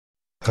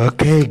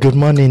Okay, good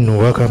morning.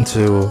 Welcome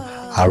to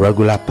our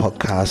regular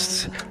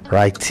podcast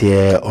right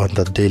here on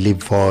the Daily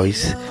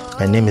Voice.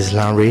 My name is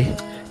Larry,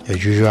 your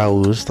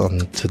usual host on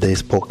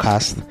today's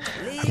podcast.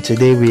 And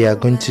today we are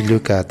going to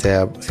look at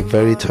a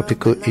very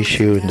topical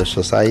issue in the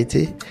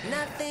society.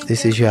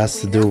 This issue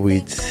has to do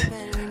with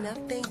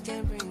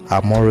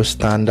our moral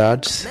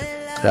standards.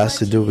 It has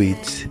to do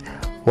with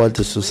what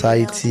the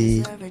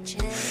society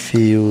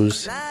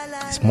feels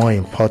is more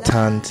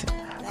important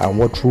and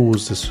what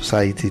rules the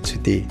society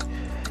today.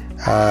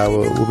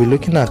 We'll be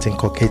looking at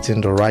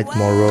inculcating the right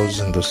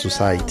morals in the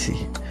society.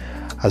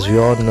 As we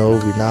all know,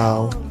 we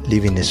now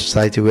live in a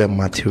society where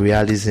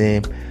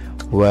materialism,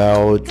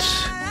 wealth,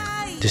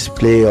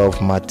 display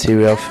of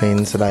material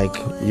things like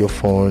your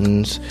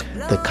phones,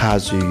 the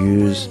cars you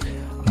use,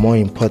 more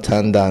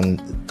important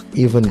than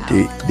even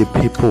the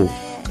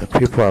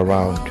people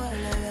around.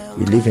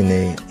 We live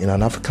in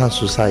an African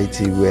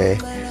society where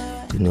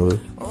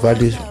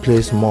values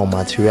place more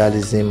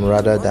materialism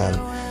rather than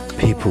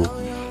people.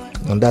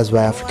 And that's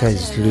why Africa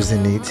is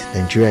losing it,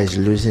 Nigeria is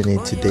losing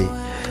it today.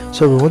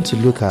 So we want to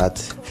look at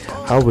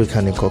how we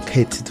can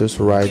inculcate those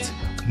right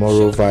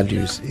moral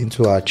values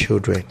into our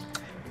children.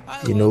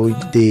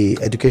 The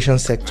education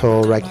sector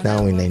right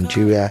now in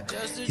Nigeria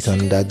is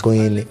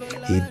undergoing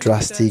a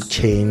drastic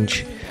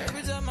change.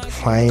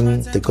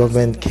 The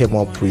government came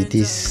up with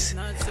this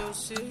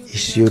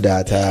issue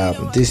that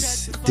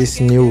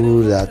this new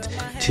rule that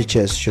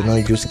teachers should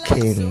not use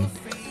cane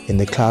in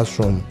the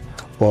classroom.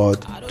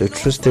 But the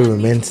truth still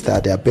remains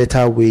that there are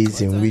better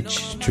ways in which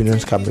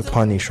students can be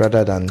punished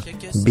rather than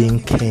being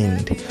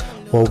caned.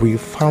 But we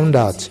found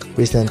out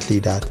recently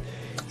that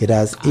it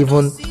has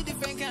even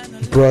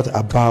brought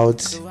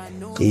about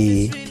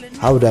a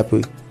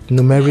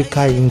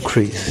numerical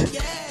increase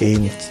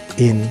in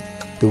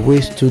the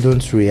way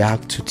students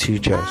react to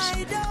teachers.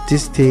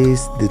 These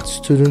days, the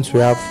students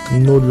will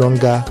have no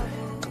longer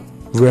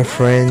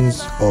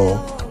reference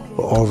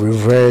or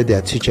revere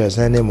their teachers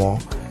anymore.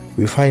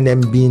 We find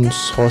them being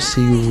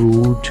saucy,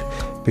 rude,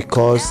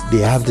 because they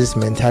have this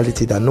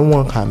mentality that no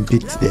one can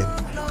beat them.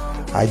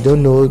 I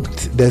don't know,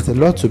 there's a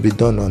lot to be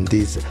done on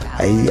this.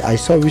 I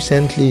saw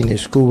recently in a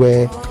school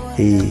where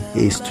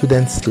a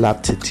student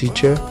slapped a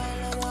teacher,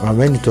 and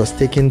when it was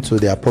taken to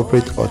the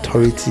appropriate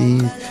authority,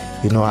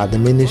 at the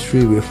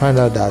ministry, we found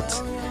out that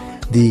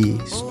the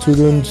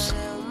student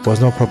was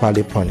not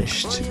properly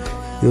punished.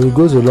 It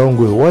goes a long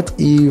way. What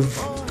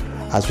if,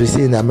 as we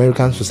see in the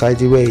American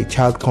society, where a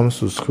child comes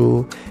to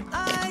school,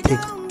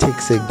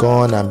 takes a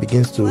gun and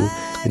begins to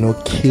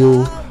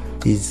kill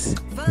his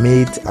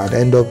mate and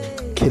end up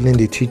killing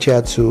the teacher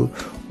too?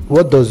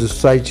 What does the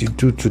society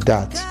do to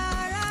that?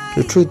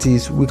 The truth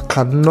is, we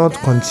cannot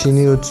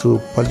continue to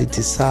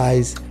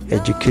politicize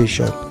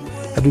education.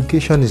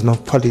 Education is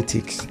not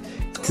politics.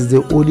 It is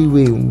the only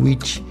way in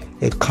which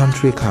a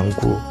country can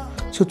grow.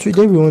 So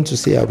today we want to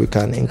see how we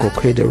can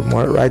inculcate the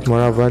right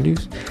moral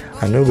values.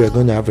 I know we're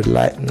going to have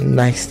a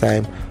nice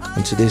time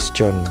on today's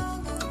journey.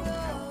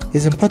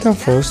 It's important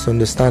for us to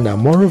understand that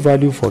moral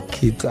value for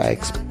kids are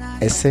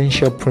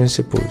essential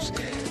principles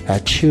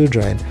that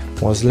children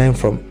must learn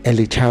from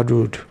early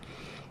childhood.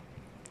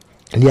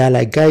 They are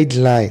like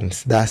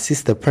guidelines that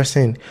assist the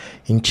person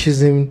in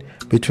choosing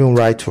between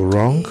right or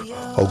wrong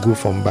or good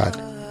from bad.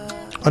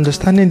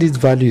 Understanding this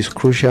value is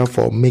crucial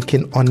for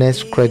making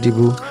honest,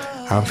 credible,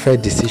 and fair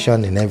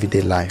decisions in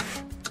everyday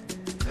life.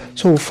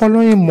 So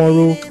following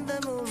moral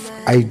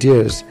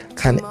ideas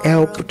can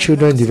help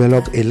children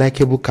develop a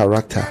likable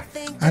character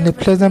and a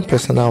pleasant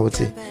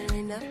personality.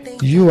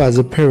 You as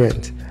a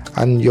parent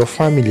and your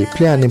family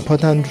play an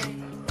important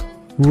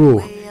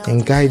role in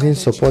guiding,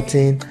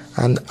 supporting,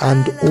 and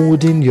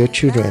holding your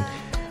children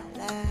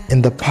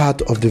in the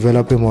path of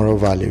developing moral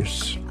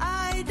values.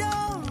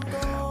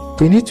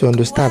 We need to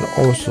understand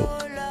also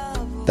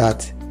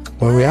that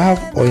when we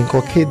have or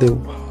inculcate the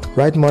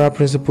right moral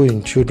principle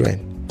in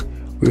children,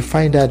 we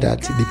find out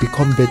that they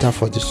become better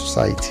for the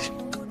society.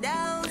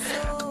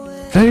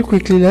 Very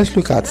quickly, let's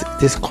look at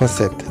this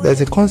concept.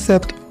 There's a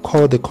concept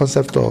called the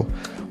concept of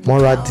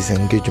moral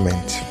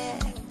disengagement.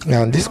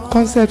 Now, this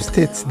concept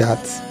states that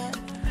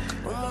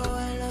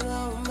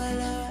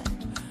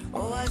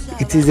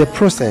it is a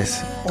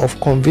process of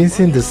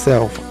convincing the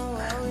self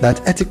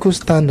that ethical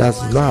standards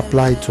do not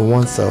apply to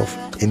oneself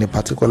in a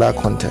particular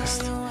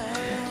context.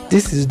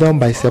 This is done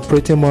by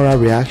separating moral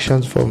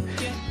reactions from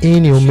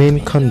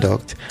inhumane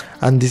conduct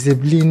and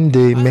disabling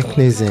the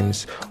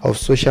mechanisms of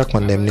social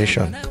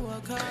condemnation.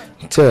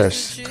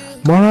 Thus,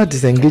 moral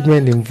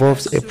disengagement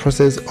involves a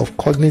process of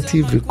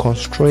cognitive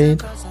reconstruing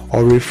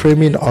or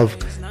reframing of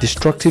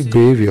destructive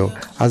behavior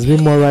as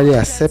being morally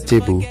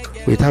acceptable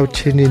without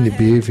changing the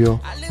behavior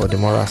or the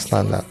moral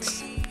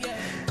standards.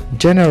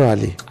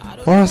 Generally,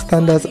 moral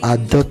standards are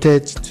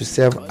adopted to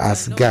serve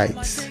as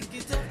guides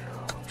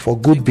for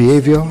good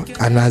behavior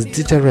and as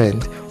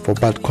deterrent for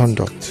bad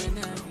conduct.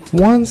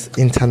 Once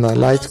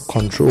internalized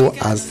control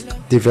has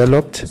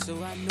developed,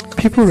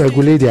 people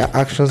regulate their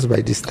actions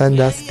by the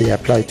standards they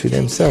apply to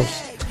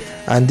themselves,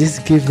 and this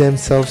gives them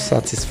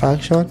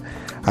self-satisfaction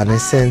and a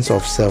sense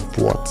of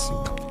self-worth.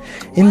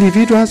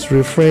 Individuals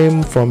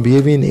refrain from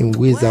behaving in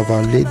ways that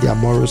violate their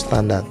moral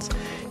standards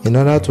in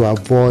order to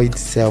avoid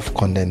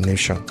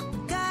self-condemnation.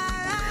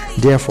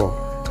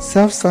 Therefore,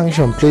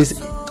 self-sanction plays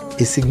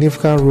a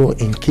significant role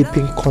in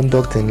keeping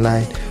conduct in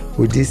line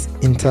with these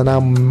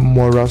internal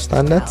moral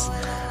standards,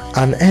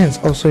 and hence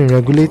also in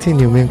regulating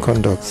humane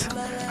conduct.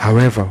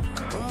 However,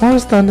 moral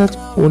standards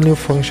only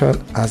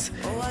function as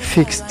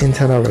fixed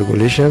internal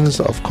regulations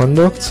of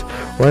conduct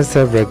when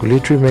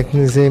self-regulatory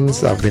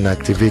mechanisms have been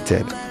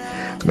activated.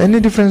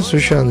 Many different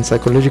social and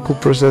psychological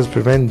processes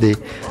prevent the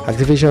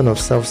activation of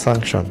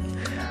self-sanction,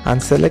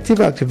 and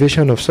selective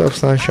activation of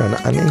self-sanction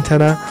and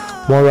internal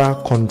moral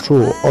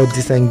control or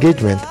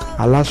disengagement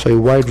allows for a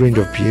wide range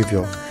of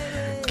behavior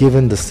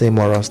given the same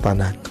moral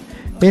standard.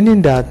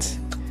 Meaning that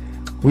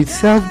with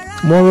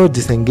self-moral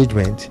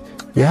disengagement,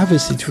 we have a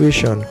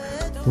situation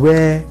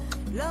where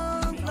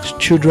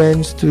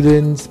children,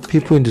 students,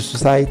 people in the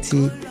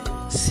society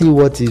see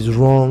what is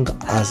wrong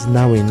as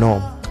now a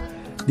norm.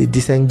 They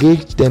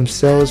disengage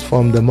themselves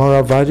from the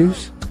moral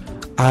values,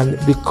 and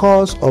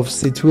because of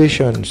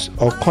situations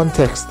or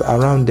context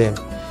around them,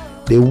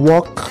 they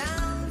walk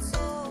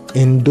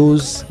in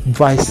those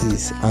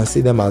vices and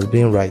see them as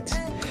being right.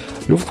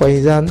 Look for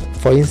instance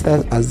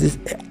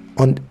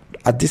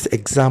at this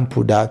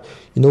example that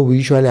we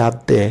usually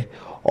have there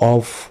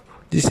of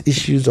these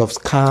issues of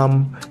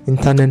scam,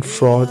 internet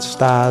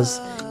fraudsters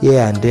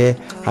here and there,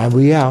 and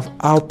we have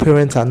how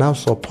parents are now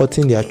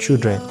supporting their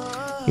children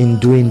in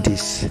doing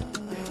this.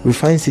 We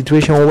find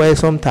situations where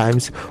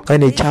sometimes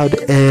when a child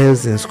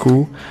errs in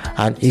school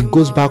and he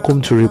goes back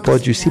home to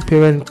report, you see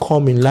parents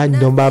come in large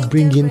number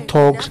bringing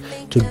thugs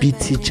to be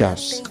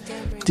teachers.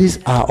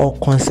 These are all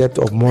concepts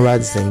of moral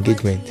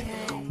disengagement,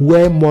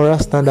 where moral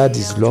standard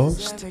is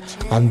lost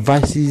and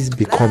vices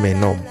become a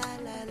norm.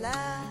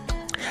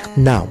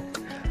 Now,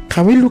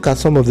 can we look at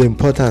some of the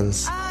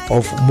importance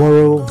of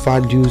moral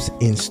values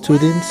in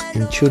students,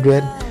 in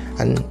children,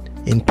 and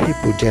in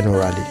people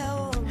generally?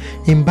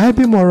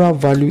 Imbibing moral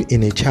value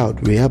in a child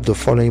will have the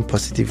following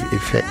positive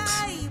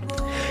effects.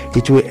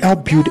 It will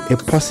help build a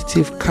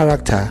positive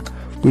character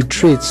with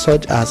traits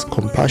such as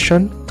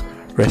compassion,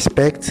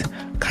 respect,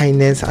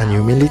 kindness, and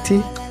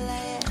humility.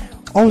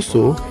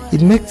 Also,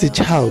 it makes the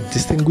child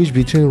distinguish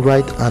between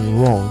right and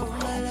wrong,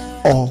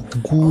 or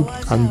good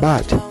and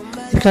bad.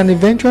 It can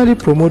eventually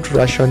promote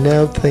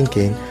rational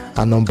thinking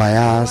and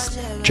unbiased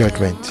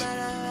judgment.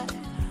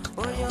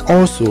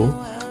 Also,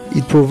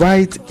 it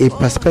provides a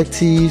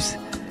perspective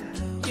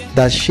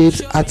that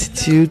shapes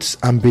attitudes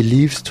and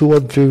beliefs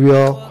toward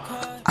various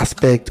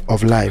aspects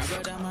of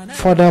life.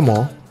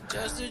 Furthermore,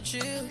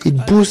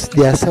 it boosts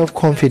their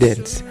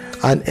self-confidence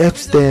and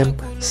helps them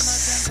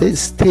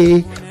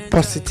stay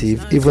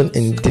positive even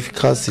in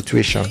difficult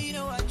situations.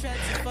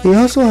 It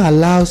also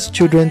allows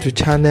children to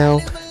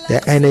channel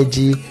their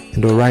energy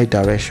in the right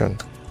direction.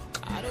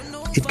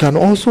 It can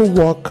also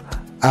work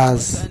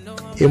as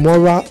a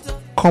moral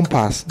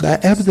compass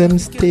that helps them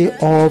stay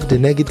off the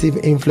negative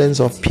influence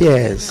of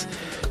peers,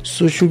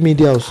 social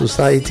media, or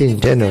society in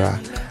general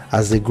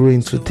as they grow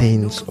into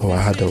teens or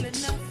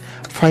adults.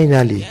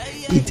 Finally,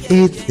 it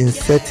aids in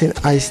setting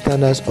high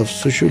standards of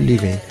social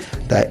living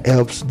that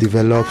helps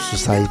develop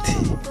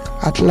society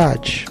at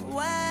large.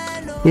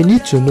 We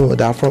need to know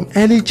that from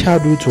early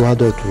childhood to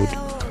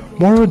adulthood,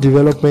 moral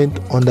development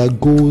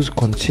undergoes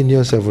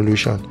continuous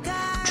evolution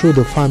through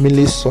the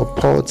family's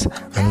support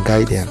and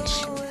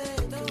guidance.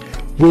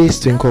 Ways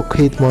to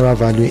inculcate moral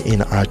value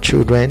in our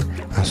children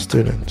and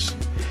students.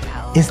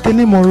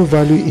 Instilling moral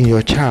value in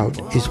your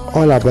child is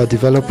all about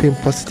developing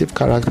positive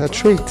character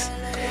traits.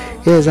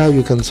 Here's how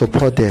you can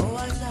support them.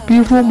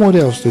 Be role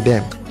models to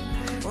them.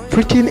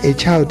 Preaching a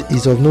child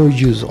is of no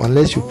use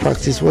unless you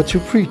practice what you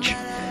preach.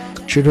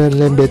 Children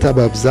learn better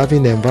by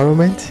observing the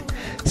environment.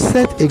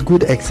 Set a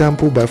good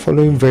example by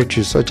following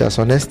virtues such as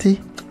honesty,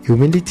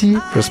 humility,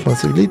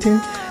 responsibility,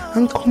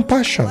 and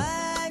compassion.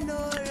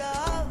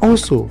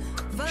 Also,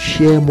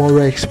 share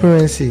moral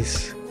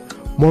experiences.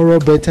 Moral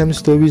bedtime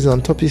stories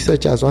on topics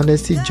such as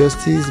honesty,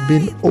 justice,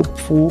 being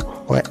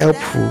hopeful or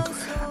helpful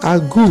are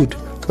good,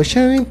 but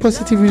sharing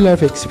positive real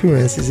life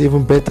experience is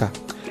even better.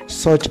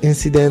 Such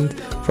incidents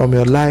from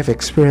your life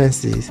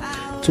experiences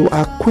to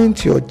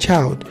acquaint your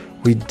child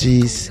with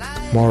these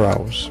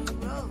morals.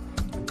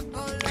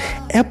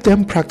 Help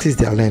them practice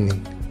their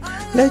learning.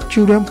 Let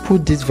children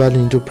put this value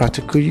into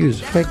practical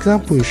use. For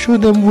example, show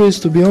them ways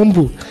to be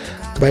humble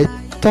by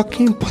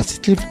talking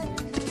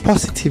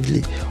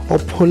positively or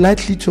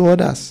politely to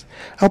others,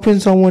 helping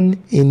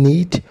someone in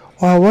need,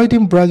 or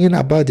avoiding bragging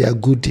about their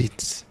good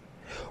deeds.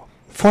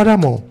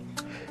 Furthermore,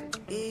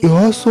 you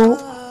also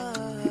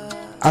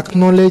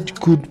acknowledge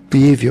good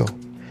behavior.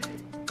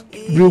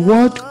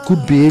 Reward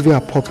good behavior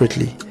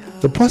appropriately.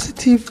 The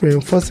positive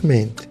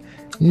reinforcement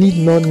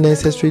need not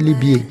necessarily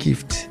be a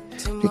gift.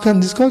 You can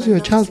discuss your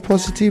child's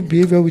positive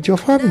behavior with your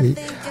family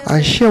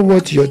and share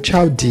what your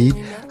child did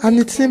and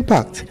its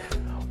impact.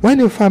 When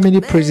a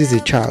family praises a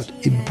child,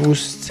 it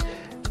boosts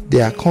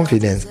their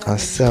confidence and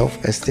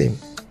self-esteem.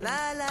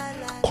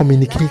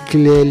 Communicate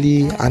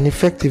clearly and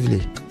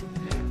effectively.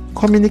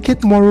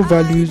 Communicate moral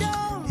values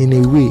in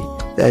a way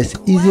that is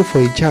easy for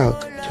a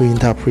child to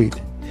interpret.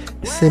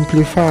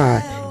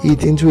 Simplify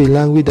it into a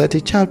language that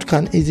a child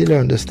can easily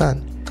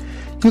understand.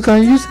 You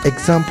can use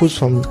examples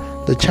from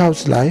the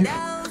child's life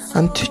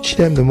and teach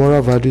them the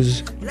moral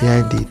values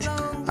behind it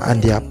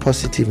and their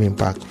positive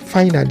impact.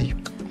 Finally,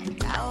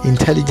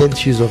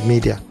 intelligent use of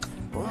media.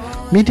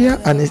 Media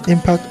and its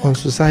impact on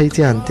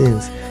society and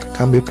things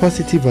can be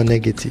positive or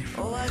negative.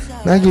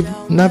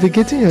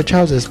 Navigating your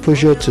child's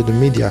exposure to the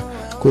media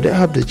could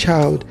help the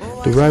child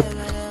derive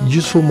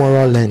useful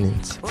moral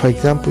learnings. For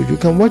example, you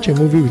can watch a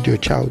movie with your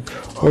child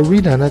or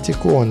read an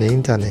article on the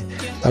internet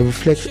that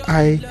reflects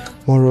high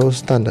moral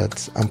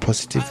standards and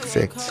positive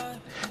effects.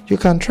 You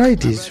can try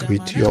this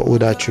with your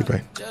older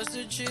children.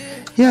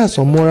 Here are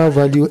some moral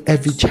values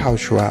every child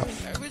should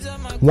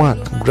have.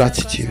 1.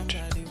 Gratitude.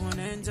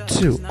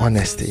 2.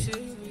 Honesty.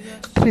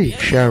 3.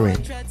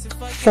 Sharing.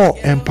 4.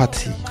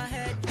 Empathy.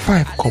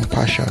 5.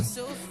 Compassion.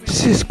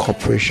 6.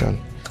 Cooperation.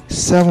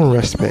 7.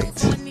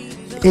 Respect.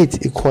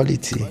 8.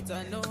 Equality.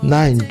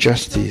 9.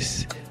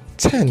 Justice.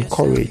 10.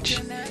 Courage.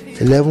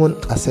 11.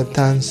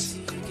 Acceptance.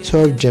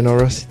 12.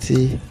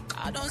 Generosity.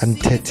 And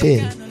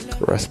 13.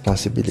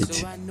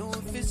 Responsibility.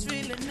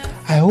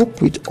 I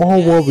hope with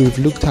all what we've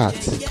looked at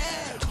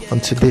on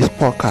today's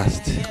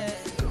podcast,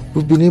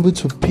 we've been able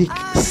to pick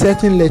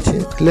certain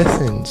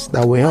lessons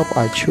that will help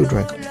our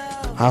children,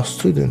 our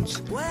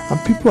students, and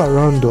people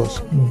around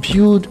us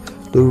build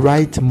the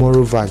right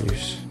moral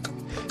values.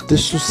 The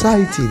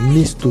society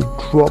needs to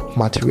drop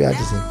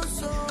materialism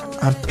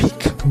and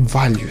pick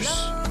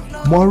values,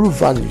 moral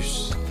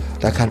values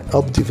that can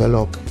help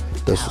develop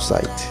the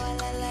society.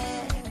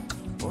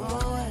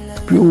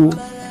 We will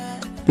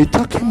be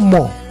talking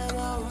more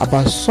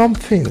about some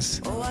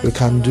things we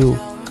can do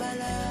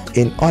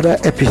in other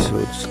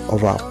episodes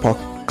of our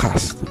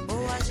podcast.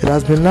 It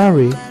has been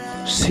Larry.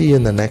 See you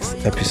in the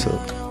next episode.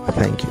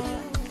 Thank you.